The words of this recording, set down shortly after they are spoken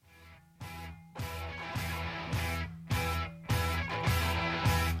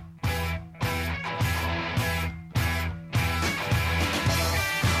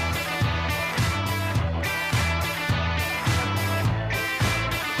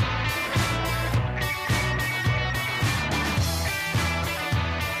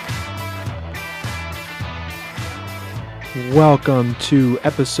Welcome to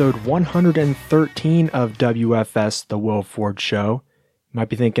episode 113 of WFS, The Will Ford Show. You might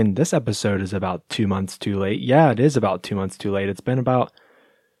be thinking this episode is about 2 months too late. Yeah, it is about 2 months too late. It's been about,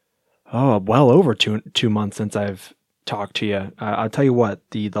 well over two months since I've talked to you. I'll tell you what,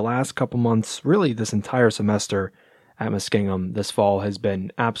 the last couple months, really this entire semester at Muskingum this fall has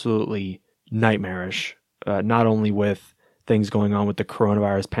been absolutely nightmarish. Not only with things going on with the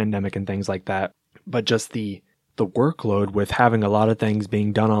coronavirus pandemic and things like that, but just the workload with having a lot of things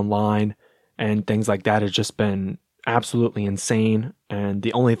being done online and things like that has just been absolutely insane. And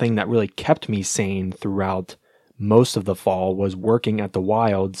the only thing that really kept me sane throughout most of the fall was working at the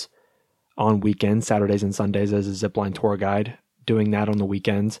Wilds on weekends, Saturdays and Sundays as a zipline tour guide, doing that on the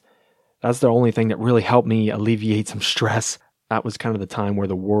weekends. That's the only thing that really helped me alleviate some stress. That was kind of the time where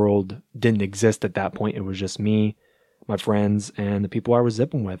the world didn't exist at that point. It was just me, my friends, and the people I was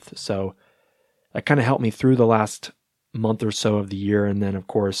zipping with. So that kind of helped me through the last month or so of the year. And then, of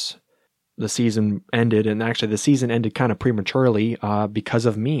course, the season ended. And actually, the season ended kind of prematurely because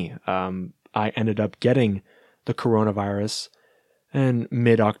of me. I ended up getting the coronavirus in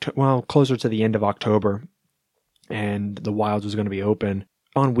mid-October, well, closer to the end of October. And the Wilds was going to be open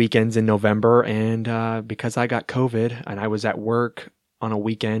on weekends in November. And because I got COVID and I was at work on a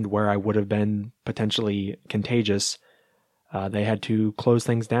weekend where I would have been potentially contagious, they had to close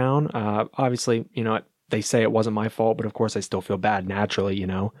things down. Obviously, they say it wasn't my fault, but of course I still feel bad naturally,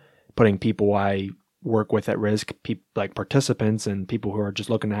 putting people I work with at risk, like participants and people who are just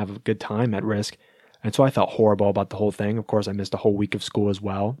looking to have a good time at risk. And so I felt horrible about the whole thing. Of course, I missed a whole week of school as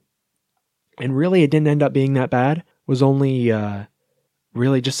well. And really, it didn't end up being that bad. It was only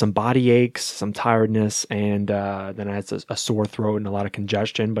really just some body aches, some tiredness, and then I had a sore throat and a lot of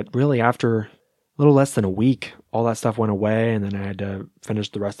congestion. But really, after a little less than a week, all that stuff went away, and then I had to finish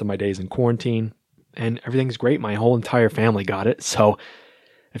the rest of my days in quarantine, and everything's great. My whole entire family got it. So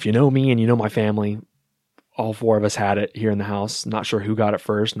if you know me and you know my family, all four of us had it here in the house. Not sure who got it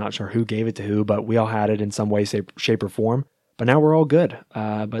first, not sure who gave it to who, but we all had it in some way, shape, or form. But now we're all good.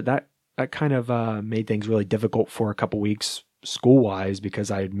 But that kind of made things really difficult for a couple weeks school-wise because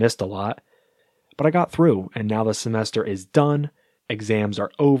I had missed a lot. But I got through, and now the semester is done. Exams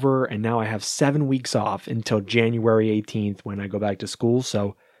are over, and now I have 7 weeks off until January 18th when I go back to school.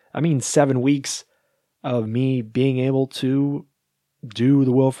 So, 7 weeks of me being able to do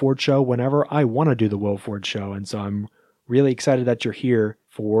the Will Ford Show whenever I want to do the Will Ford Show. And so I'm really excited that you're here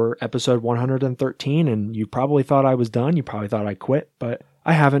for episode 113, and you probably thought I was done. You probably thought I quit, but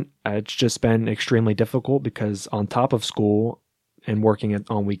I haven't. It's just been extremely difficult because on top of school and working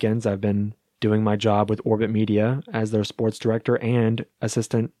on weekends, I've been doing my job with Orbit Media as their sports director and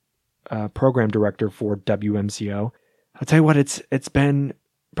assistant program director for WMCO. I'll tell you what, it's been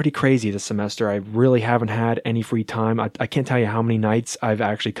pretty crazy this semester. I really haven't had any free time. I can't tell you how many nights I've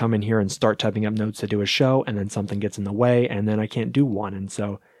actually come in here and start typing up notes to do a show, and then something gets in the way, and then I can't do one. And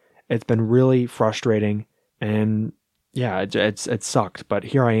so it's been really frustrating, and yeah, it sucked. But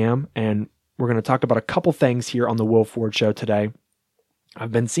here I am, and we're going to talk about a couple things here on the Will Ford Show today.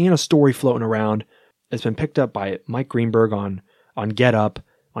 I've been seeing a story floating around. It's been picked up by Mike Greenberg on Get Up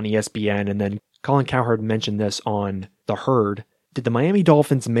on ESPN, and then Colin Cowherd mentioned this on The Herd. Did the Miami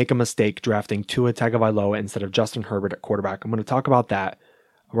Dolphins make a mistake drafting Tua Tagovailoa instead of Justin Herbert at quarterback? I'm going to talk about that.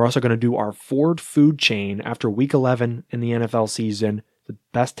 We're also going to do our Ford food chain after Week 11 in the NFL season, the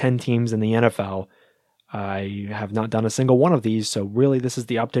best 10 teams in the NFL. I have not done a single one of these, so really this is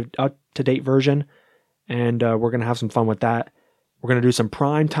the up-to-date version, and we're going to have some fun with that. We're going to do some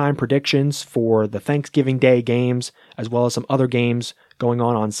primetime predictions for the Thanksgiving Day games, as well as some other games going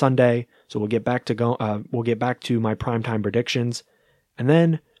on Sunday. So we'll get back to my primetime predictions, and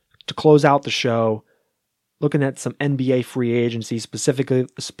then to close out the show, looking at some NBA free agency,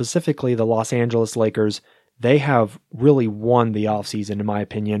 specifically the Los Angeles Lakers. They have really won the offseason, in my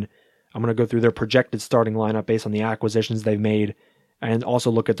opinion. I'm going to go through their projected starting lineup based on the acquisitions they've made, and also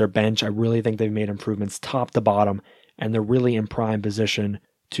look at their bench. I really think they've made improvements top to bottom, and they're really in prime position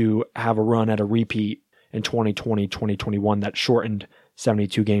to have a run at a repeat in 2020-2021, that shortened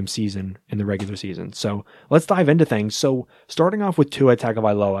 72-game season in the regular season. So let's dive into things. So starting off with Tua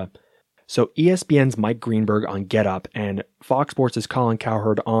Tagovailoa. So ESPN's Mike Greenberg on Get Up and Fox Sports' Colin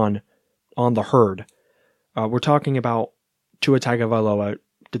Cowherd on The Herd. We're talking about Tua Tagovailoa.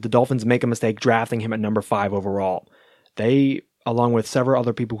 Did the Dolphins make a mistake drafting him at number 5 overall? They, along with several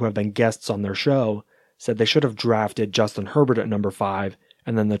other people who have been guests on their show, said they should have drafted Justin Herbert at number 5,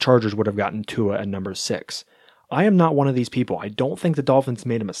 and then the Chargers would have gotten Tua at number 6. I am not one of these people. I don't think the Dolphins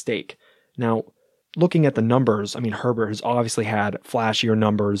made a mistake. Now, looking at the numbers, Herbert has obviously had flashier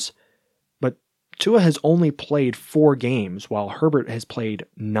numbers, but Tua has only played 4 games while Herbert has played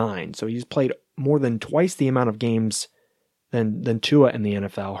 9. So he's played more than twice the amount of games than Tua in the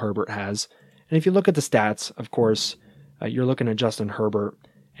NFL, Herbert has. And if you look at the stats, of course, you're looking at Justin Herbert,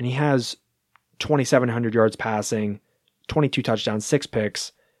 and he has 2,700 yards passing, 22 touchdowns, 6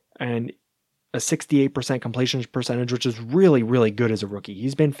 picks, and a 68% completion percentage, which is really, really good as a rookie.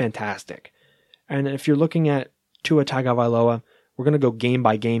 He's been fantastic. And if you're looking at Tua Tagovailoa, we're going to go game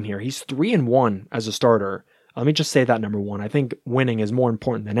by game here. He's 3-1 as a starter. Let me just say that, number one. I think winning is more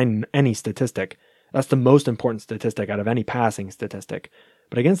important than any statistic. That's the most important statistic out of any passing statistic.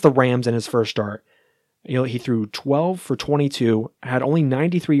 But against the Rams in his first start, he threw 12 for 22, had only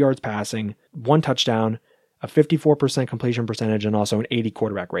 93 yards passing, 1 touchdown, a 54% completion percentage, and also an 80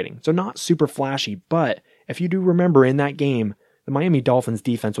 quarterback rating. So not super flashy, but if you do remember in that game, the Miami Dolphins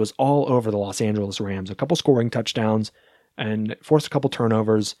defense was all over the Los Angeles Rams. A couple scoring touchdowns and forced a couple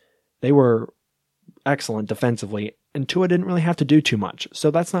turnovers. They were excellent defensively, and Tua didn't really have to do too much. So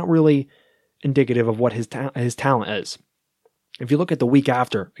that's not really indicative of what his talent is. If you look at the week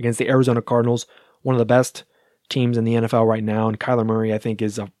after against the Arizona Cardinals, one of the best teams in the NFL right now, and Kyler Murray, I think,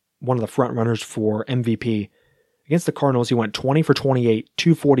 is one of the front runners for MVP. Against the Cardinals, he went 20 for 28,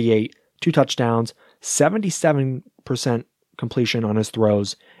 248, 2 touchdowns, 77% completion on his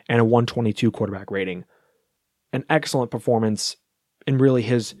throws, and a 122 quarterback rating. An excellent performance in really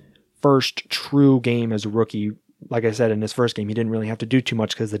his first true game as a rookie. Like I said, in his first game, he didn't really have to do too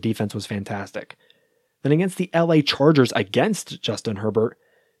much because the defense was fantastic. Then against the LA Chargers, against Justin Herbert,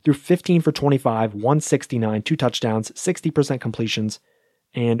 threw 15 for 25, 169, 2 touchdowns, 60% completions,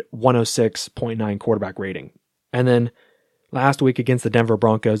 and 106.9 quarterback rating. And then last week against the Denver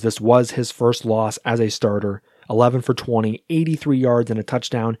Broncos, this was his first loss as a starter. 11 for 20, 83 yards and a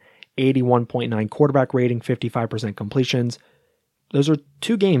touchdown, 81.9 quarterback rating, 55% completions. Those are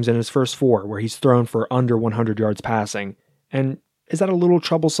 2 games in his first 4 where he's thrown for under 100 yards passing. And is that a little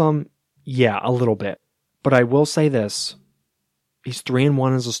troublesome? Yeah, a little bit. But I will say this. He's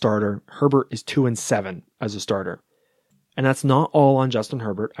 3-1 as a starter. Herbert is 2-7 as a starter. And that's not all on Justin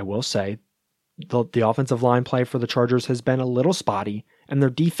Herbert, I will say. The offensive line play for the Chargers has been a little spotty, and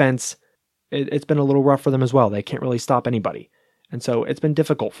their defense, it's been a little rough for them as well. They can't really stop anybody. And so it's been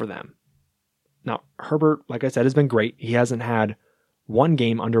difficult for them. Now, Herbert, like I said, has been great. He hasn't had 1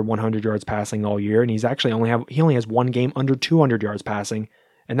 game under 100 yards passing all year, and he only has 1 game under 200 yards passing,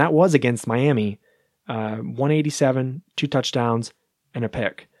 and that was against Miami. 187, 2 touchdowns, and a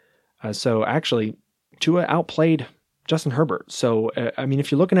pick. So actually, Tua outplayed Justin Herbert. So,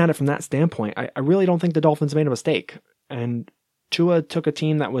 if you're looking at it from that standpoint, I really don't think the Dolphins made a mistake. And Tua took a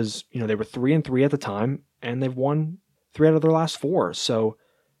team that was, they were 3-3 at the time, and they've won 3 out of their last 4. So,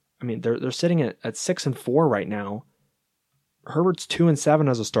 they're sitting at 6-4 right now. Herbert's 2-7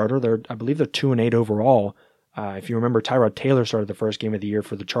 as a starter. I believe they're 2-8 overall. If you remember, Tyrod Taylor started the first game of the year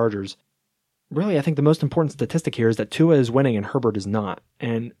for the Chargers. Really, I think the most important statistic here is that Tua is winning and Herbert is not.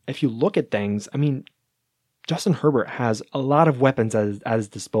 And if you look at things, Justin Herbert has a lot of weapons at his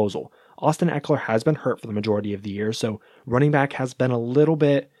disposal. Austin Eckler has been hurt for the majority of the year, so running back has been a little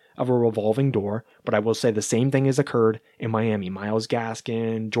bit of a revolving door, but I will say the same thing has occurred in Miami. Myles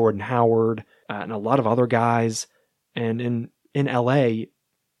Gaskin, Jordan Howard, and a lot of other guys. And in LA,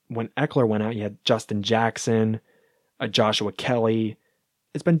 when Eckler went out, you had Justin Jackson, Joshua Kelly.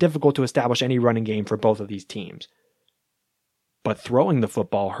 It's been difficult to establish any running game for both of these teams. But throwing the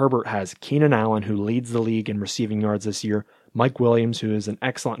football, Herbert has Keenan Allen, who leads the league in receiving yards this year, Mike Williams, who is an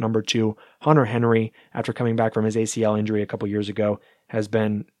excellent number 2, Hunter Henry, after coming back from his ACL injury a couple years ago, has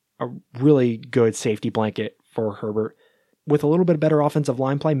been a really good safety blanket for Herbert. With a little bit better offensive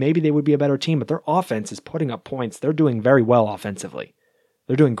line play, maybe they would be a better team, but their offense is putting up points. They're doing very well offensively.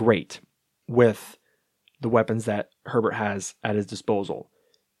 They're doing great with the weapons that Herbert has at his disposal.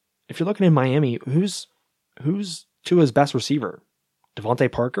 If you're looking in Miami, who's Tua's best receiver?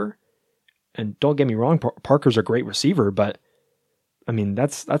 Devontae Parker? And don't get me wrong, Parker's a great receiver, but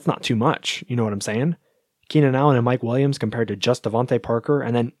that's not too much. You know what I'm saying? Keenan Allen and Mike Williams compared to just Devontae Parker,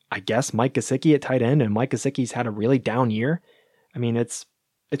 and then I guess Mike Gesicki at tight end, and Mike Gesicki's had a really down year. It's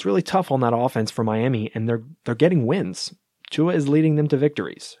really tough on that offense for Miami, and they're getting wins. Tua is leading them to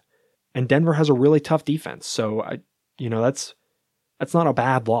victories, and Denver has a really tough defense. So that's not a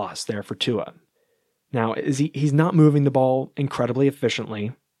bad loss there for Tua. Now, he's not moving the ball incredibly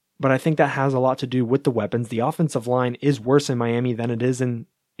efficiently, but I think that has a lot to do with the weapons. The offensive line is worse in Miami than it is in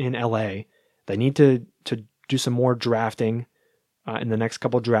LA. They need to do some more drafting in the next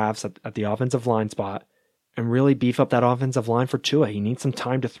couple drafts at the offensive line spot and really beef up that offensive line for Tua. He needs some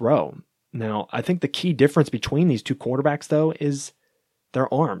time to throw. Now, I think the key difference between these two quarterbacks, though, is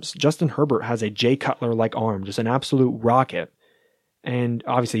their arms. Justin Herbert has a Jay Cutler-like arm, just an absolute rocket. And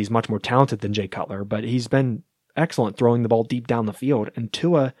obviously he's much more talented than Jay Cutler, but he's been excellent throwing the ball deep down the field. And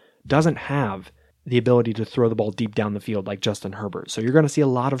Tua doesn't have the ability to throw the ball deep down the field like Justin Herbert. So you're going to see a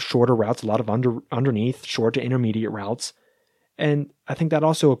lot of shorter routes, a lot of underneath, short to intermediate routes. And I think that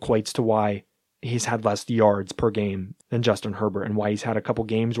also equates to why he's had less yards per game than Justin Herbert and why he's had a couple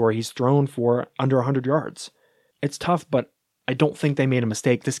games where he's thrown for under 100 yards. It's tough, but I don't think they made a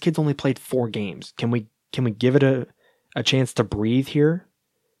mistake. This kid's only played 4 games. Can we give it a chance to breathe here?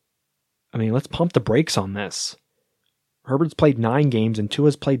 I mean, let's pump the brakes on this. Herbert's played 9 games and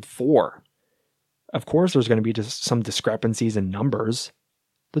Tua's played 4. Of course, there's going to be just some discrepancies in numbers.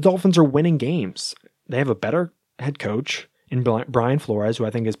 The Dolphins are winning games. They have a better head coach in Brian Flores, who I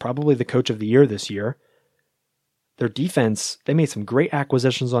think is probably the coach of the year this year. Their defense, they made some great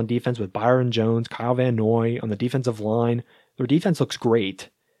acquisitions on defense with Byron Jones, Kyle Van Noy on the defensive line. Their defense looks great.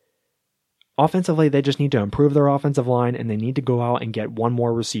 Offensively, they just need to improve their offensive line, and they need to go out and get one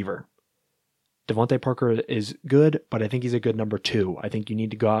more receiver. Devontae Parker is good, but I think he's a good number 2. I think you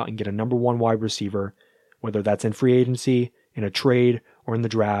need to go out and get a number 1 wide receiver, whether that's in free agency, in a trade, or in the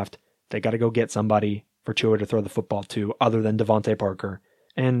draft. They got to go get somebody for Tua to throw the football to other than Devontae Parker,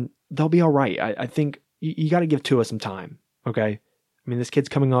 and they'll be all right. I think you got to give Tua some time, okay? I mean, this kid's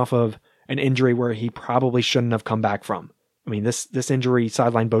coming off of an injury where he probably shouldn't have come back from. I mean, this injury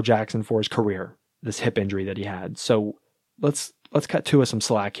sidelined Bo Jackson for his career, this hip injury that he had. So let's cut Tua some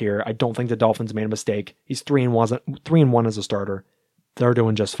slack here. I don't think the Dolphins made a mistake. He's 3-1 as a starter. They're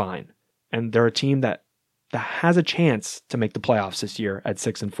doing just fine. And they're a team that has a chance to make the playoffs this year at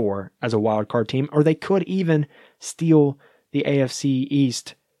 6-4 as a wild card team, or they could even steal the AFC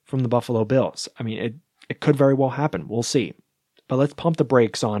East from the Buffalo Bills. I mean, it could very well happen. We'll see. But let's pump the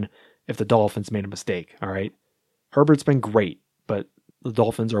brakes on if the Dolphins made a mistake, all right? Herbert's been great, but the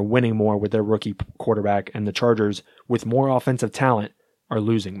Dolphins are winning more with their rookie quarterback, and the Chargers, with more offensive talent, are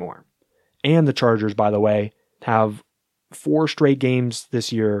losing more. And the Chargers, by the way, have 4 straight games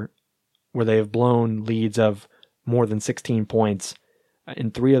this year where they have blown leads of more than 16 points.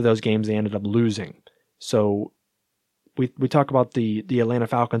 In 3 of those games, they ended up losing. So we talk about the Atlanta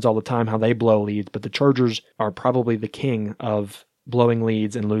Falcons all the time, how they blow leads, but the Chargers are probably the king of blowing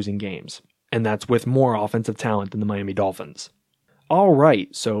leads and losing games. And that's with more offensive talent than the Miami Dolphins. All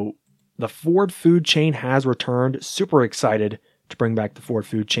right, so the Ford food chain has returned. Super excited to bring back the Ford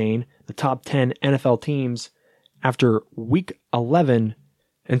food chain, the top 10 NFL teams after week 11.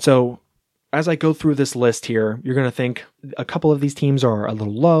 And so as I go through this list here, you're going to think a couple of these teams are a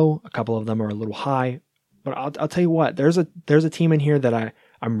little low, a couple of them are a little high. But I'll tell you what, there's a team in here that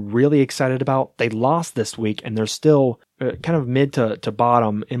I'm really excited about. They lost this week, and they're still kind of mid to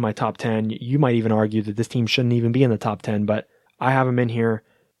bottom in my top 10. You might even argue that this team shouldn't even be in the top 10, but I have them in here.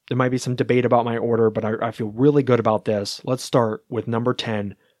 There might be some debate about my order, but I feel really good about this. Let's start with number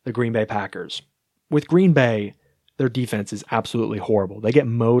 10, the Green Bay Packers. With Green Bay, their defense is absolutely horrible. They get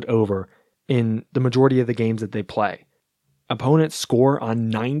mowed over in the majority of the games that they play. Opponents score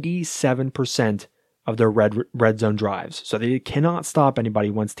on 97% of their red zone drives. So they cannot stop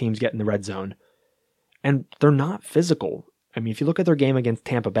anybody once teams get in the red zone. And they're not physical. I mean, if you look at their game against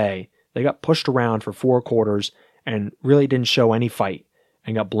Tampa Bay, they got pushed around for 4 quarters and really didn't show any fight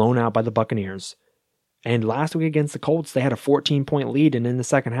and got blown out by the Buccaneers. And last week against the Colts, they had a 14-point lead, and in the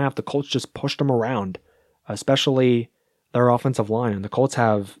second half, the Colts just pushed them around, especially their offensive line. And the Colts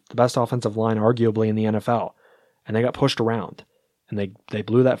have the best offensive line arguably in the NFL, and they got pushed around. And they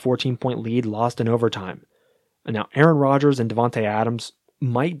blew that 14-point lead, lost in overtime. And now Aaron Rodgers and Devontae Adams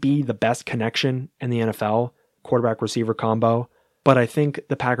might be the best connection in the NFL, quarterback-receiver combo, but I think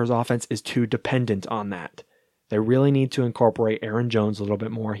the Packers offense is too dependent on that. They really need to incorporate Aaron Jones a little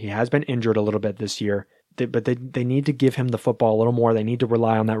bit more. He has been injured a little bit this year, but they need to give him the football a little more. They need to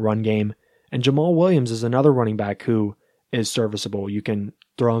rely on that run game. And Jamal Williams is another running back who is serviceable. You can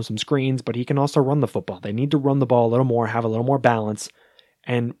throw him some screens, but he can also run the football. They need to run the ball a little more, have a little more balance.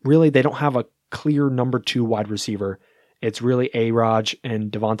 And really, they don't have a clear number 2 wide receiver. It's really A-Raj and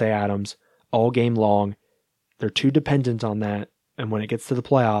Devontae Adams all game long. They're too dependent on that. And when it gets to the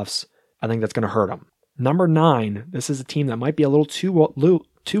playoffs, I think that's going to hurt them. Number 9, this is a team that might be a little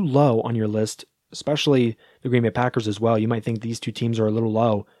too low on your list, especially the Green Bay Packers as well. You might think these 2 teams are a little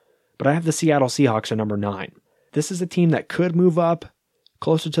low, but I have the Seattle Seahawks at number 9. This is a team that could move up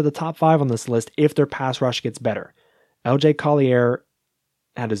closer to the top 5 on this list if their pass rush gets better. LJ Collier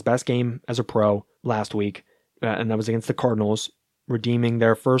had his best game as a pro last week, and that was against the Cardinals, redeeming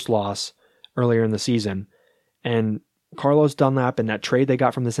their first loss earlier in the season. And Carlos Dunlap and that trade they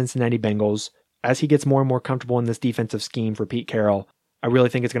got from the Cincinnati Bengals, as he gets more and more comfortable in this defensive scheme for Pete Carroll, I really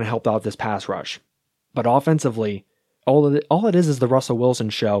think it's going to help out this pass rush. But offensively, all it is the Russell Wilson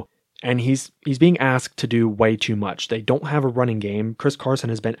show, and he's being asked to do way too much. They don't have a running game. Chris Carson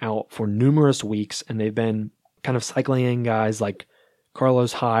has been out for numerous weeks, and they've been kind of cycling in guys like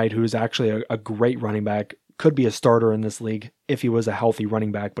Carlos Hyde, who is actually a great running back, could be a starter in this league if he was a healthy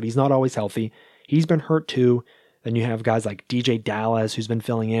running back, but he's not always healthy. He's been hurt too. Then you have guys like DJ Dallas, who's been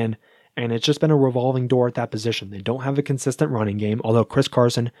filling in, and it's just been a revolving door at that position. They don't have a consistent running game, although Chris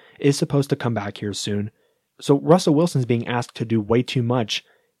Carson is supposed to come back here soon. So Russell Wilson's being asked to do way too much.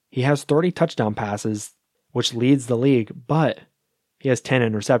 He has 30 touchdown passes, which leads the league, but he has 10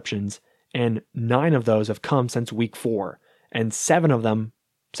 interceptions, and 9 of those have come since week 4, and 7 of them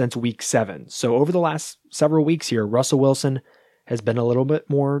since week 7. So over the last several weeks here, Russell Wilson has been a little bit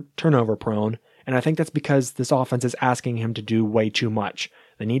more turnover prone, and I think that's because this offense is asking him to do way too much.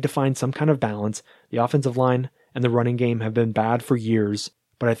 They need to find some kind of balance. The offensive line and the running game have been bad for years,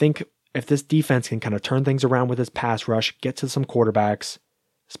 but I think if this defense can kind of turn things around with this pass rush, get to some quarterbacks,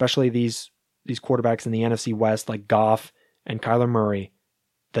 especially these quarterbacks in the NFC West like Goff and Kyler Murray,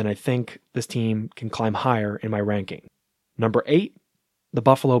 then I think this team can climb higher in my ranking. Number 8, the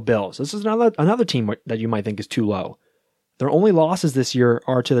Buffalo Bills. This is another team that you might think is too low. Their only losses this year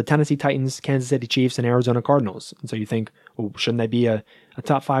are to the Tennessee Titans, Kansas City Chiefs, and Arizona Cardinals. And so you think, well, shouldn't they be a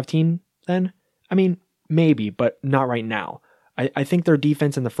top 5 team then? I mean, maybe, but not right now. I think their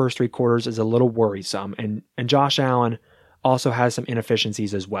defense in the first 3 quarters is a little worrisome, and Josh Allen also has some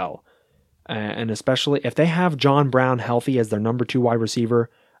inefficiencies as well. And especially if they have John Brown healthy as their number 2 wide receiver,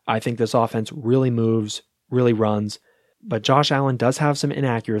 I think this offense really moves, really runs. But Josh Allen does have some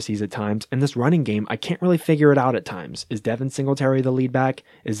inaccuracies at times, and this running game, I can't really figure it out at times. Is Devin Singletary the lead back?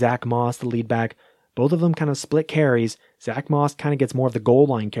 Is Zach Moss the lead back? Both of them kind of split carries. Zach Moss kind of gets more of the goal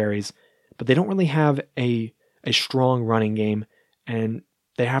line carries, but they don't really have a strong running game, and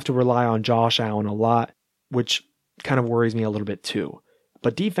they have to rely on Josh Allen a lot, which kind of worries me a little bit too.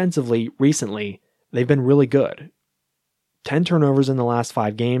 But defensively, recently, they've been really good. 10 turnovers in the last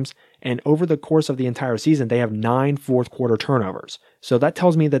 5 games, and over the course of the entire season, they have 9 fourth quarter turnovers. So that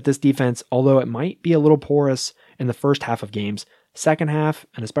tells me that this defense, although it might be a little porous in the first half of games, second half,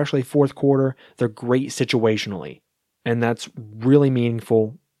 and especially fourth quarter, they're great situationally. And that's really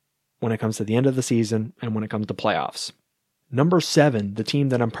meaningful when it comes to the end of the season and when it comes to playoffs. Number 7, the team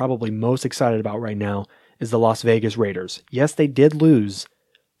that I'm probably most excited about right now, is the Las Vegas Raiders. Yes, they did lose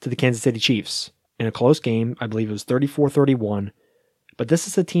to the Kansas City Chiefs in a close game. I believe it was 34-31. But this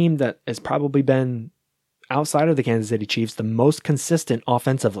is a team that has probably been, outside of the Kansas City Chiefs, the most consistent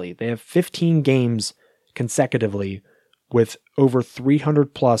offensively. They have 15 games consecutively with over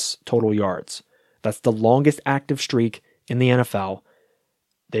 300 plus total yards. That's the longest active streak in the NFL.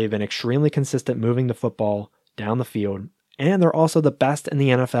 They've been extremely consistent moving the football down the field, and they're also the best in the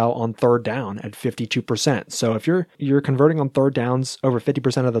NFL on third down at 52%. So if you're converting on third downs over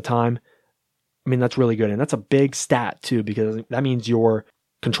 50% of the time, I mean, that's really good. And that's a big stat too, because that means you're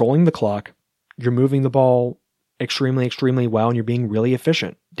controlling the clock, you're moving the ball extremely, extremely well, and you're being really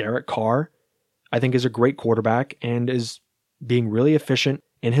efficient. Derek Carr, I think, is a great quarterback and is being really efficient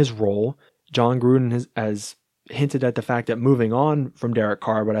in his role. John Gruden has hinted at the fact that moving on from Derek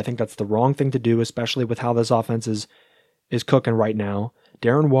Carr, but I think that's the wrong thing to do, especially with how this offense is cooking right now.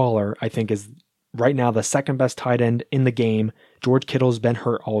 Darren Waller, I think, is right now the second best tight end in the game. George Kittle's been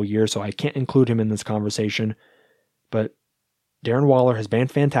hurt all year, so I can't include him in this conversation. But Darren Waller has been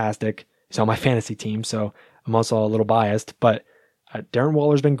fantastic. He's on my fantasy team, so I'm also a little biased. But Darren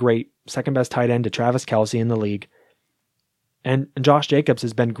Waller's been great. Second best tight end to Travis Kelce in the league. And Josh Jacobs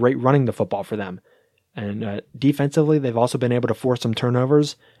has been great running the football for them. And defensively, they've also been able to force some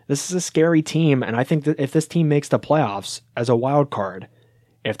turnovers. This is a scary team, and I think that if this team makes the playoffs as a wild card,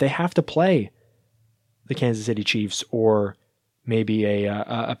 if they have to play the Kansas City Chiefs or maybe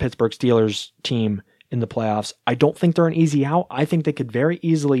a Pittsburgh Steelers team in the playoffs, I don't think they're an easy out. I think they could very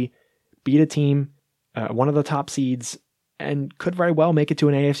easily beat a team, one of the top seeds, and could very well make it to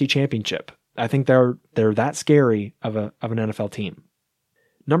an AFC championship. I think they're that scary of an NFL team.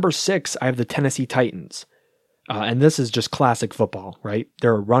 Number 6, I have the Tennessee Titans. And this is just classic football, right?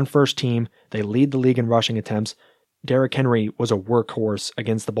 They're a run-first team. They lead the league in rushing attempts. Derrick Henry was a workhorse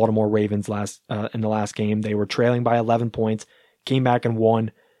against the Baltimore Ravens in the last game. They were trailing by 11 points, came back and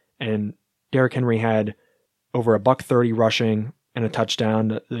won, and Derrick Henry had over $130 rushing and a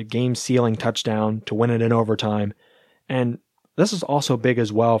touchdown, the game-sealing touchdown to win it in overtime. And this is also big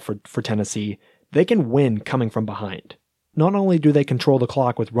as well for Tennessee. They can win coming from behind. Not only do they control the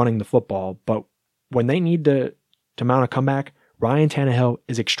clock with running the football, but when they need to mount a comeback, Ryan Tannehill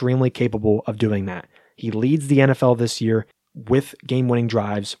is extremely capable of doing that. He leads the NFL this year with game-winning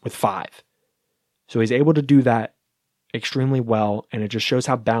drives with 5. So he's able to do that extremely well, and it just shows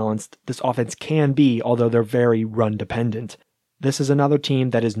how balanced this offense can be, although they're very run-dependent. This is another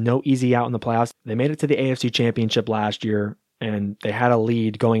team that is no easy out in the playoffs. They made it to the AFC Championship last year, and they had a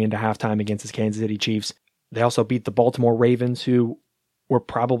lead going into halftime against the Kansas City Chiefs. They also beat the Baltimore Ravens, who were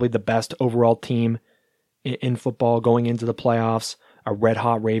probably the best overall team in football going into the playoffs, a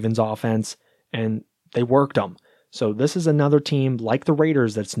red-hot Ravens offense, and they worked them. So this is another team like the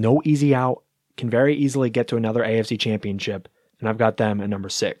Raiders that's no easy out, can very easily get to another AFC Championship, and I've got them at number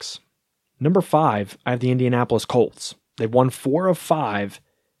 6. Number 5, I have the Indianapolis Colts. They've won 4 of 5,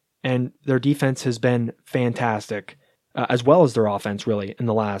 and their defense has been fantastic, as well as their offense, really, in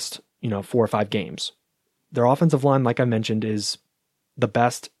the last 4 or 5 games. Their offensive line, like I mentioned, is the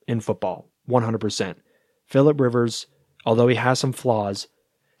best in football, 100%. Phillip Rivers, although he has some flaws,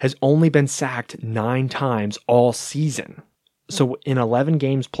 has only been sacked 9 times all season. So in 11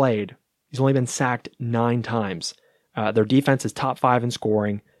 games played, he's only been sacked 9 times. Their defense is top 5 in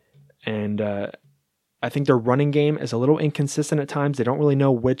scoring, and I think their running game is a little inconsistent at times. They don't really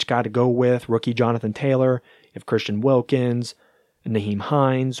know which guy to go with. Rookie Jonathan Taylor, you have Christian Wilkins, Naheem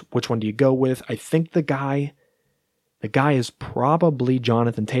Hines. Which one do you go with? I think the guy is probably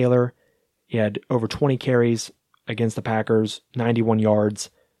Jonathan Taylor. He had over 20 carries against the Packers, 91 yards.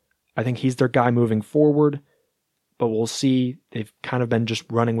 I think he's their guy moving forward, but we'll see. They've kind of been just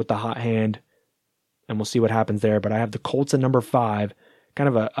running with the hot hand, and we'll see what happens there. But I have the Colts at number 5, kind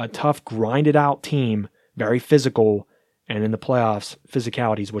of a tough, grinded out team, very physical, and in the playoffs,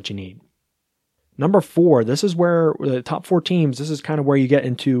 physicality is what you need. Number 4, this is where the top 4 teams, this is kind of where you get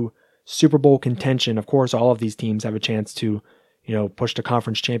into Super Bowl contention. Of course, all of these teams have a chance to, push to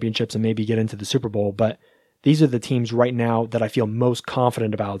conference championships and maybe get into the Super Bowl, but these are the teams right now that I feel most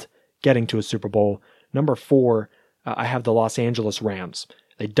confident about getting to a Super Bowl. Number 4, I have the Los Angeles Rams.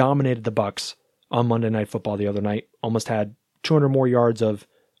 They dominated the Bucs on Monday Night Football the other night, almost had 200 more yards of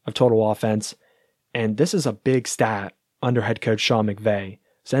total offense, and this is a big stat under head coach Sean McVay.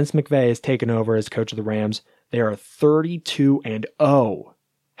 Since McVay has taken over as coach of the Rams, they are 32-0,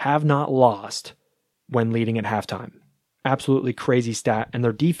 have not lost when leading at halftime. Absolutely crazy stat, and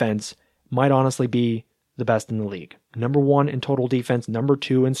their defense might honestly be the best in the league. Number 1 in total defense, number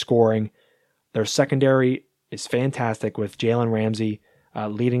 2 in scoring. Their secondary is fantastic with Jalen Ramsey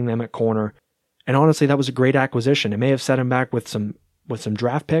leading them at corner. And honestly, that was a great acquisition. It may have set him back with some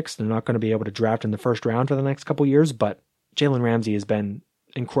draft picks. They're not going to be able to draft in the first round for the next couple years, but Jalen Ramsey has been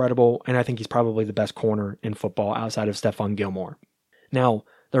incredible, and I think he's probably the best corner in football outside of Stephon Gilmore. Now,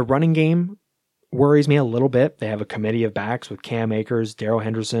 their running game worries me a little bit. They have a committee of backs with Cam Akers, Darrell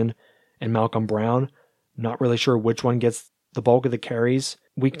Henderson, and Malcolm Brown. Not really sure which one gets the bulk of the carries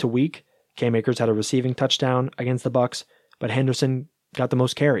week to week. Cam Akers had a receiving touchdown against the Bucs, but Henderson got the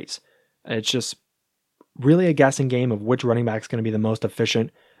most carries. It's just really a guessing game of which running back is going to be the most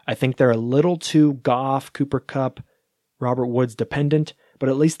efficient. I think they're a little too Goff, Cooper Kupp, Robert Woods dependent, but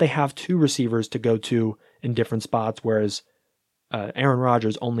at least they have 2 receivers to go to in different spots, whereas Aaron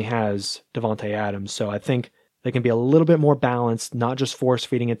Rodgers only has Devontae Adams. So I think they can be a little bit more balanced, not just force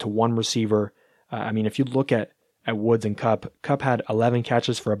feeding it to one receiver. If you look at Woods and Kupp had 11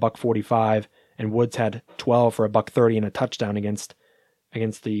 catches for $145, and Woods had 12 for $130 and a touchdown against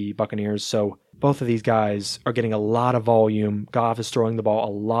the Buccaneers. So both of these guys are getting a lot of volume. Goff is throwing the ball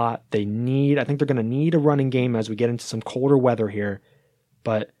a lot. I think they're going to need a running game as we get into some colder weather here.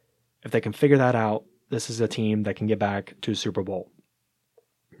 But if they can figure that out, this is a team that can get back to a Super Bowl.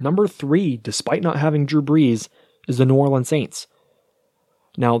 Number 3, despite not having Drew Brees, is the New Orleans Saints.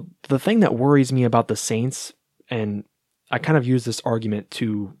 Now, the thing that worries me about the Saints, and I kind of use this argument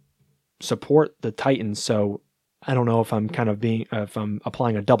to support the Titans, so I don't know if I'm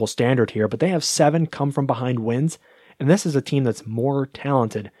applying a double standard here, but they have 7 come from behind wins, and this is a team that's more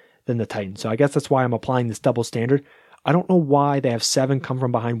talented than the Titans. So I guess that's why I'm applying this double standard. I don't know why they have 7 come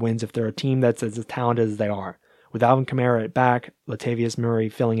from behind wins if they're a team that's as talented as they are. With Alvin Kamara at back, Latavius Murray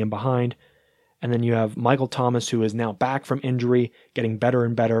filling in behind, and then you have Michael Thomas, who is now back from injury, getting better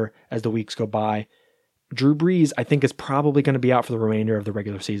and better as the weeks go by. Drew Brees, I think, is probably going to be out for the remainder of the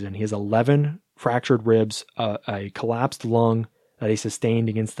regular season. He has 11 fractured ribs, a collapsed lung that he sustained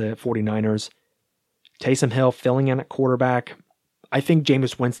against the 49ers. Taysom Hill filling in at quarterback. I think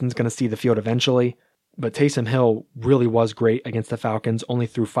Jameis Winston's going to see the field eventually, but Taysom Hill really was great against the Falcons, only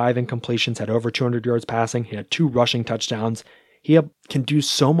threw 5 incompletions, had over 200 yards passing. He had 2 rushing touchdowns. He can do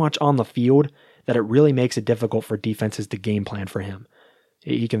so much on the field that it really makes it difficult for defenses to game plan for him.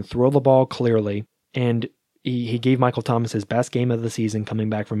 He can throw the ball clearly, and he gave Michael Thomas his best game of the season coming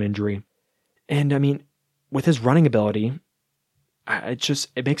back from injury. And with his running ability,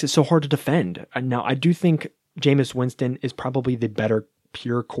 it makes it so hard to defend. Now, I do think Jameis Winston is probably the better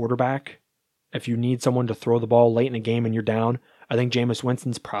pure quarterback. If you need someone to throw the ball late in a game and you're down, I think Jameis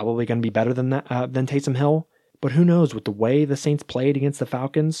Winston's probably going to be better than Taysom Hill. But who knows, with the way the Saints played against the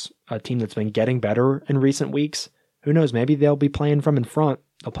Falcons, a team that's been getting better in recent weeks, who knows, maybe they'll be playing from in front.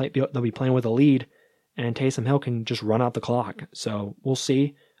 They'll be playing with a lead, and Taysom Hill can just run out the clock. So we'll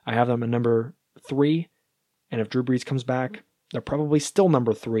see. I have them at number 3, and if Drew Brees comes back, they're probably still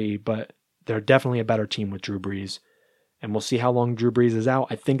number 3, but they're definitely a better team with Drew Brees. And we'll see how long Drew Brees is out.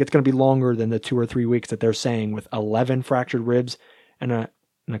 I think it's going to be longer than the 2 or 3 weeks that they're saying, with 11 fractured ribs and a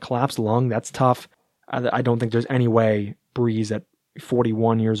collapsed lung. That's tough. I don't think there's any way Brees at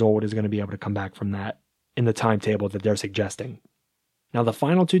 41 years old is going to be able to come back from that in the timetable that they're suggesting. Now, the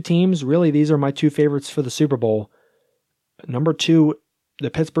final 2 teams, really, these are my 2 favorites for the Super Bowl. Number 2, the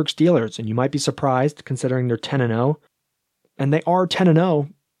Pittsburgh Steelers, and you might be surprised considering they're 10-0. And they are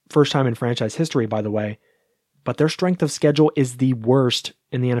 10-0, first time in franchise history, by the way. But their strength of schedule is the worst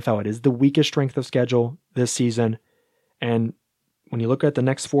in the NFL. It is the weakest strength of schedule this season. And when you look at the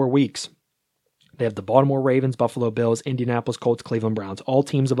next 4 weeks, they have the Baltimore Ravens, Buffalo Bills, Indianapolis Colts, Cleveland Browns, all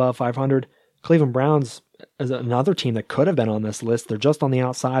teams above 500. Cleveland Browns is another team that could have been on this list. They're just on the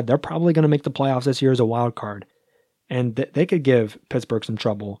outside. They're probably going to make the playoffs this year as a wild card. And they could give Pittsburgh some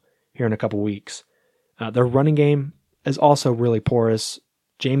trouble here in a couple weeks. Their running game is also really porous.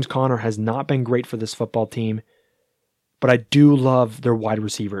 James Conner has not been great for this football team. But I do love their wide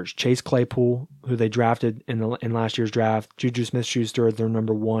receivers. Chase Claypool, who they drafted in last year's draft. Juju Smith-Schuster, their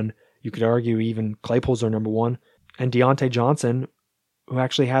number 1. You could argue even Claypool's their number 1. And Deontay Johnson, who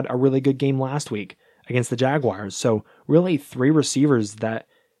actually had a really good game last week against the Jaguars. So really 3 receivers that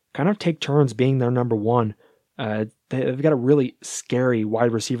kind of take turns being their number 1. They've got a really scary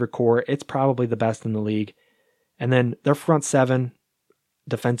wide receiver core. It's probably the best in the league. And then their front 7,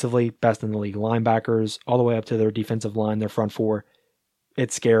 defensively, best in the league. Linebackers, all the way up to their defensive line, their front 4.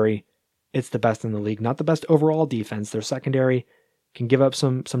 It's scary. It's the best in the league. Not the best overall defense. Their secondary can give up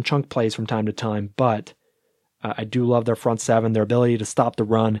some chunk plays from time to time, but I do love their front 7. Their ability to stop the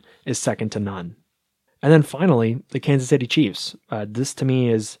run is second to none. And then finally, the Kansas City Chiefs. This to me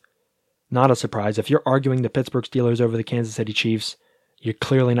is not a surprise. If you're arguing the Pittsburgh Steelers over the Kansas City Chiefs, you're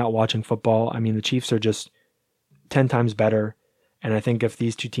clearly not watching football. I mean, the Chiefs are just 10 times better. And I think if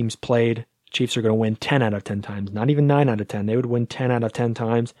these 2 teams played, Chiefs are going to win 10 out of 10 times. Not even 9 out of 10. They would win 10 out of 10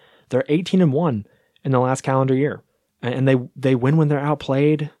 times. They're 18-1 in the last calendar year. And they win when they're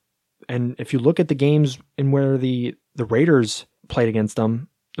outplayed. And if you look at the games in where the Raiders played against them,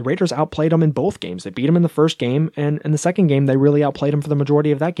 the Raiders outplayed them in both games. They beat them in the first game, and in the second game, they really outplayed them for the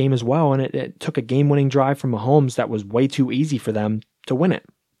majority of that game as well. And it took a game-winning drive from Mahomes that was way too easy for them to win it.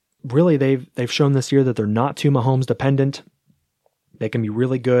 Really, they've shown this year that they're not too Mahomes dependent. They can be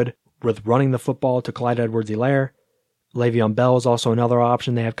really good with running the football to Clyde Edwards-Helaire. Le'Veon Bell is also another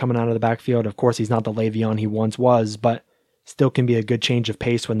option they have coming out of the backfield. Of course, he's not the Le'Veon he once was, but still can be a good change of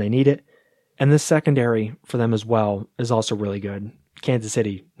pace when they need it. And this secondary for them as well is also really good. Kansas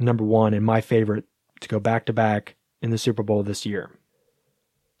City, number 1, and my favorite to go back-to-back in the Super Bowl this year.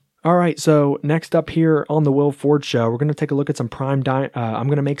 All right, so next up here on the Will Ford Show, we're going to take a look at I'm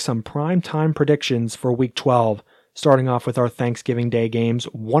going to make some primetime predictions for Week 12, starting off with our Thanksgiving Day games.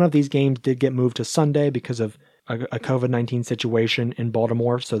 One of these games did get moved to Sunday because of a COVID-19 situation in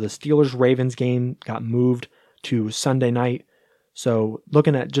Baltimore. So the Steelers-Ravens game got moved to Sunday night. So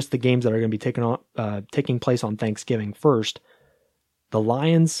looking at just the games that are going to be taking place on Thanksgiving first, the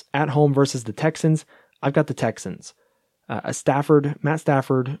Lions at home versus the Texans. I've got the Texans. Matt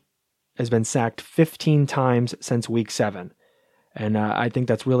Stafford has been sacked 15 times since Week 7. And I think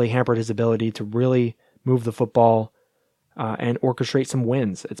that's really hampered his ability to really move the football and orchestrate some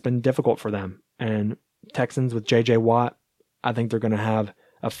wins. It's been difficult for them. And Texans with J.J. Watt, I think they're going to have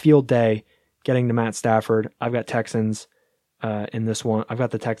a field day getting to Matt Stafford. I've got Texans in this one. I've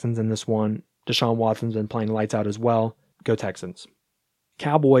got the Texans in this one. Deshaun Watson's been playing lights out as well. Go Texans.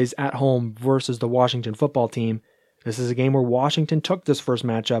 Cowboys at home versus the Washington football team. This is a game where Washington took this first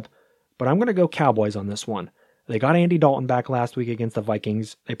matchup, but I'm going to go Cowboys on this one. They got Andy Dalton back last week against the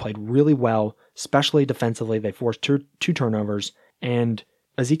Vikings. They played really well, especially defensively. They forced two turnovers, and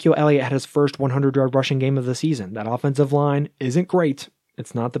Ezekiel Elliott had his first 100-yard rushing game of the season. That offensive line isn't great.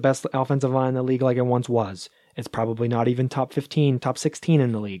 It's not the best offensive line in the league like it once was. It's probably not even top 15, top 16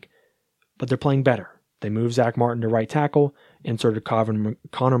 in the league, but they're playing better. They moved Zach Martin to right tackle, inserted Connor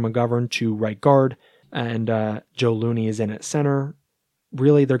McGovern to right guard, and Joe Looney is in at center.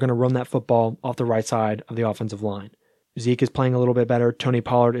 Really, they're going to run that football off the right side of the offensive line. Zeke is playing a little bit better. Tony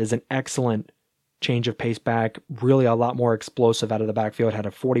Pollard is an excellent change of pace back, really a lot more explosive out of the backfield, had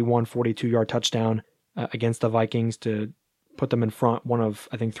a 41, 42-yard touchdown against the Vikings to put them in front, one of,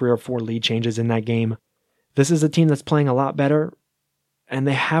 I think, 3 or 4 lead changes in that game. This is a team that's playing a lot better, and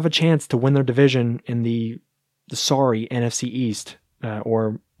they have a chance to win their division in the sorry NFC East,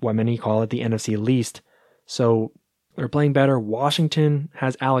 or what many call it the NFC least. So they're playing better. Washington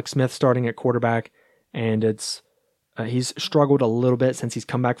has Alex Smith starting at quarterback, and he's struggled a little bit since he's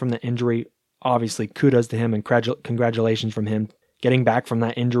come back from the injury. Obviously, kudos to him and congratulations from him getting back from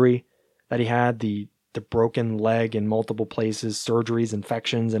that injury that he had, the broken leg in multiple places, surgeries,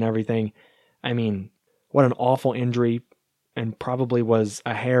 infections, and everything. I mean, what an awful injury, and probably was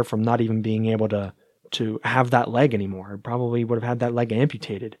a hair from not even being able to have that leg anymore. Probably would have had that leg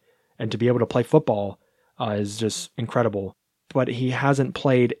amputated. And to be able to play football is just incredible. But he hasn't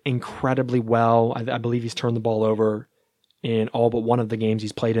played incredibly well. I believe he's turned the ball over in all but one of the games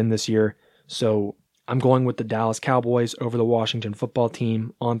he's played in this year. So I'm going with the Dallas Cowboys over the Washington football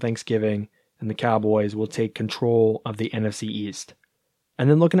team on Thanksgiving, and the Cowboys will take control of the NFC East. And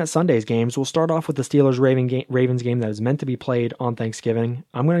then looking at Sunday's games, we'll start off with the Steelers-Ravens game that is meant to be played on Thanksgiving.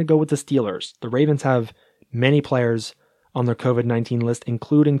 I'm going to go with the Steelers. The Ravens have many players on their COVID-19 list,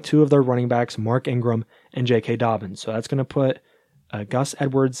 including 2 of their running backs, Mark Ingram and J.K. Dobbins. So that's going to put Gus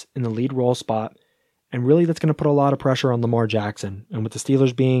Edwards in the lead role spot, and really that's going to put a lot of pressure on Lamar Jackson. And with the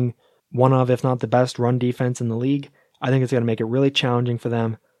Steelers being one of, if not the best run defense in the league, I think it's going to make it really challenging for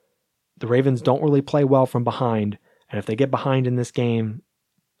them. The Ravens don't really play well from behind, and if they get behind in this game,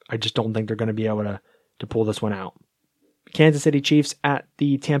 I just don't think they're going to be able to pull this one out. Kansas City Chiefs at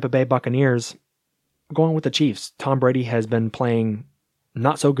the Tampa Bay Buccaneers. I'm going with the Chiefs. Tom Brady has been playing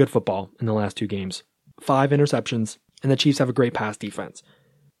not so good football in the last 2 games. 5 interceptions, and the Chiefs have a great pass defense.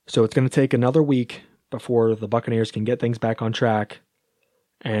 So it's going to take another week before the Buccaneers can get things back on track,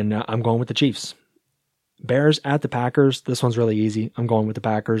 and I'm going with the Chiefs. Bears at the Packers. This one's really easy. I'm going with the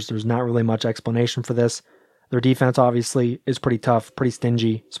Packers. There's not really much explanation for this. Their defense, obviously, is pretty tough, pretty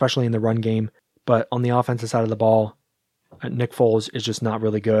stingy, especially in the run game. But on the offensive side of the ball, Nick Foles is just not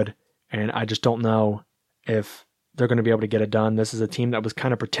really good. And I just don't know if they're going to be able to get it done. This is a team that was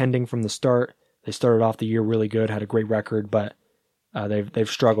kind of pretending from the start. They started off the year really good, had a great record, but they've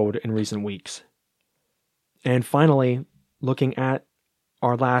struggled in recent weeks. And finally, looking at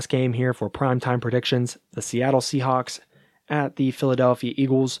our last game here for Primetime Predictions, the Seattle Seahawks at the Philadelphia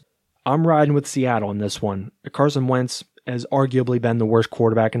Eagles. I'm riding with Seattle in this one. Carson Wentz has arguably been the worst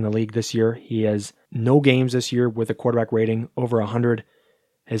quarterback in the league this year. He has no games this year with a quarterback rating over 100.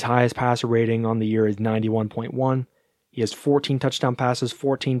 His highest passer rating on the year is 91.1. He has 14 touchdown passes,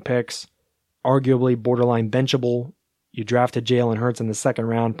 14 picks, arguably borderline benchable. You drafted Jalen Hurts in the 2nd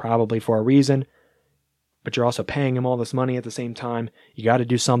round probably for a reason, but you're also paying him all this money at the same time. You got to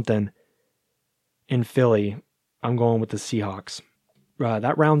do something. In Philly, I'm going with the Seahawks.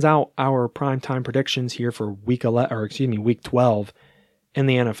 That rounds out our primetime predictions here for week 12 in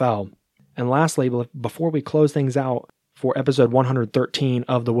the NFL. And lastly, before we close things out for episode 113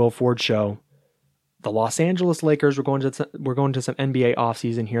 of the Will Ford Show, the Los Angeles Lakers, we're going to some NBA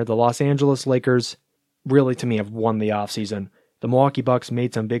offseason here. The Los Angeles Lakers really, to me, have won the offseason. The Milwaukee Bucks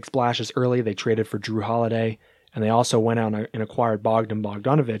made some big splashes early. They traded for Drew Holiday, and they also went out and acquired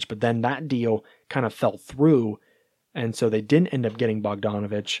Bogdanovich, but then that deal kind of fell through. And so they didn't end up getting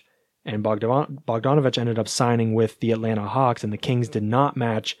Bogdanovich, and Bogdanovich ended up signing with the Atlanta Hawks, and the Kings did not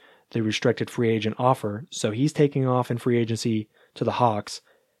match the restricted free agent offer. So he's taking off in free agency to the Hawks,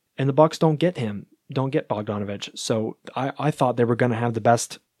 and the Bucks don't get Bogdanovich. So I thought they were going to have the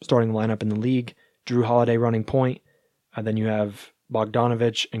best starting lineup in the league. Drew Holiday running point, and then you have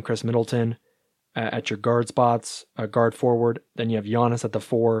Bogdanovich and Chris Middleton at your guard spots, guard forward. Then you have Giannis at the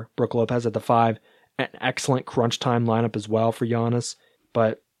 4, Brook Lopez at the 5. An excellent crunch time lineup as well for Giannis,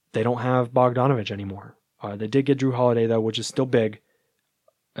 but they don't have Bogdanovich anymore. They did get Drew Holiday, though, which is still big.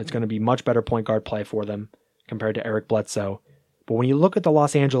 It's going to be much better point guard play for them compared to Eric Bledsoe. But when you look at the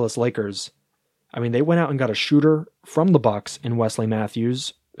Los Angeles Lakers, I mean, they went out and got a shooter from the Bucks in Wesley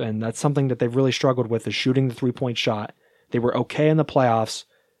Matthews, and that's something that they've really struggled with, is shooting the three-point shot. They were okay in the playoffs,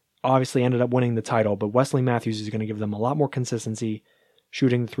 obviously ended up winning the title, but Wesley Matthews is going to give them a lot more consistency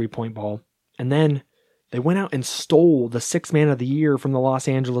shooting the three-point ball. And then they went out and stole the 6th man of the year from the Los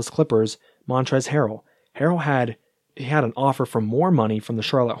Angeles Clippers, Montrezl Harrell. Harrell had an offer for more money from the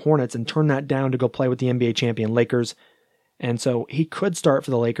Charlotte Hornets and turned that down to go play with the NBA champion Lakers. And so he could start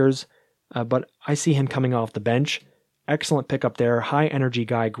for the Lakers, but I see him coming off the bench. Excellent pickup there. High energy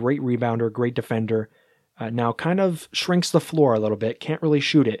guy, great rebounder, great defender. Now kind of shrinks the floor a little bit. Can't really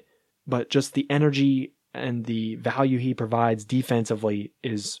shoot it, but just the energy and the value he provides defensively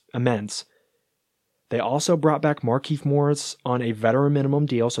is immense. They also brought back Markieff Morris on a veteran minimum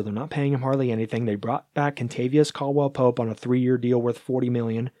deal, so they're not paying him hardly anything. They brought back Kentavious Caldwell-Pope on a 3-year deal worth $40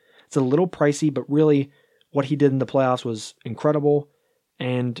 million. It's a little pricey, but really what he did in the playoffs was incredible,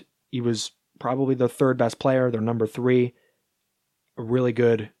 and he was probably the third best player. They're number 3. A really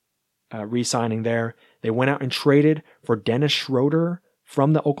good re-signing there. They went out and traded for Dennis Schroeder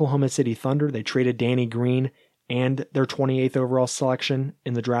from the Oklahoma City Thunder. They traded Danny Green and their 28th overall selection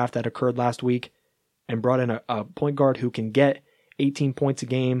in the draft that occurred last week, and brought in a point guard who can get 18 points a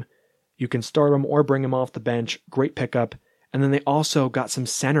game. You can start him or bring him off the bench. Great pickup. And then they also got some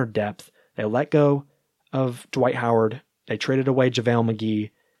center depth. They let go of Dwight Howard. They traded away JaVale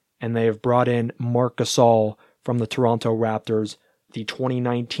McGee. And they have brought in Marc Gasol from the Toronto Raptors, the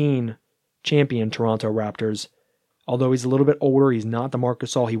 2019 champion Toronto Raptors. Although he's a little bit older, he's not the Marc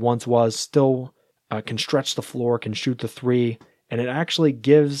Gasol he once was. Still can stretch the floor, can shoot the 3. And it actually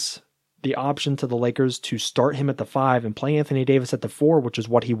gives the option to the Lakers to start him at the 5 and play Anthony Davis at the 4, which is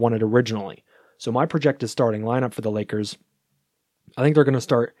what he wanted originally. So my projected starting lineup for the Lakers, I think they're going to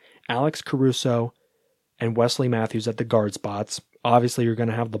start Alex Caruso and Wesley Matthews at the guard spots. Obviously, you're going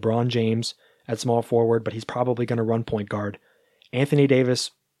to have LeBron James at small forward, but he's probably going to run point guard. Anthony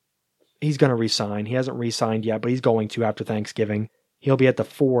Davis, he's going to re-sign. He hasn't re-signed yet, but he's going to after Thanksgiving. He'll be at the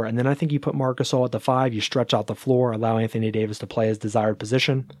 4, and then I think you put Marc Gasol at the 5, you stretch out the floor, allow Anthony Davis to play his desired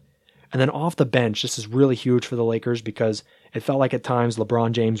position. And then off the bench, this is really huge for the Lakers because it felt like at times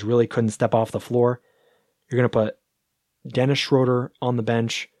LeBron James really couldn't step off the floor. You're going to put Dennis Schroeder on the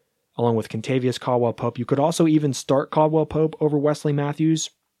bench along with Kentavious Caldwell-Pope. You could also even start Caldwell-Pope over Wesley Matthews,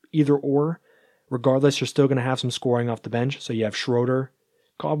 either or. Regardless, you're still going to have some scoring off the bench. So you have Schroeder,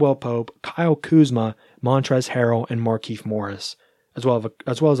 Caldwell-Pope, Kyle Kuzma, Montrezl Harrell, and Markieff Morris, as well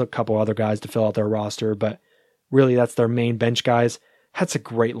as a couple other guys to fill out their roster. But really, that's their main bench guys. That's a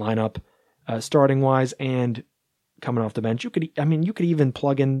great lineup, starting wise and coming off the bench. You could even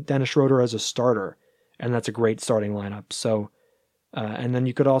plug in Dennis Schroeder as a starter, and that's a great starting lineup. So, and then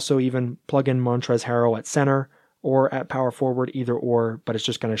you could also even plug in Montrezl Harrell at center or at power forward, either or. But it's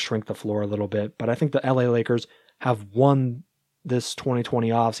just going to shrink the floor a little bit. But I think the LA Lakers have won this 2020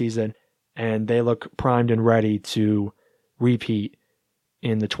 offseason, and they look primed and ready to repeat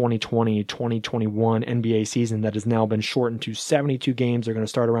in the 2020-2021 NBA season that has now been shortened to 72 games. They're going to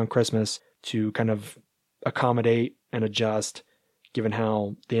start around Christmas to kind of accommodate and adjust, given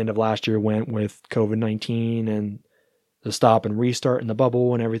how the end of last year went with COVID-19 and the stop and restart and the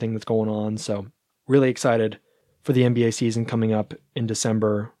bubble and everything that's going on. So really excited for the NBA season coming up in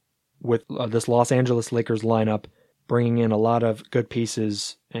December with this Los Angeles Lakers lineup, bringing in a lot of good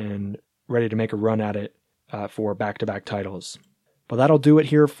pieces and ready to make a run at it for back-to-back titles. But that'll do it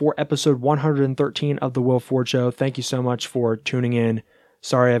here for episode 113 of The Will Ford Show. Thank you so much for tuning in.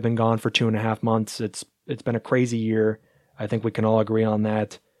 Sorry I've been gone for 2.5 months. It's been a crazy year. I think we can all agree on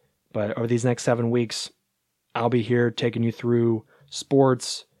that. But over these next 7 weeks, I'll be here taking you through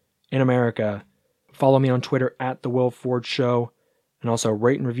sports in America. Follow me on Twitter at The Will Ford Show. And also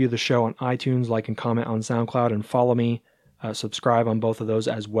rate and review the show on iTunes, like and comment on SoundCloud, and follow me. Subscribe on both of those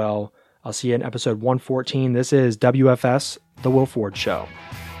as well. I'll see you in episode 114. This is WFS, The Will Ford Show.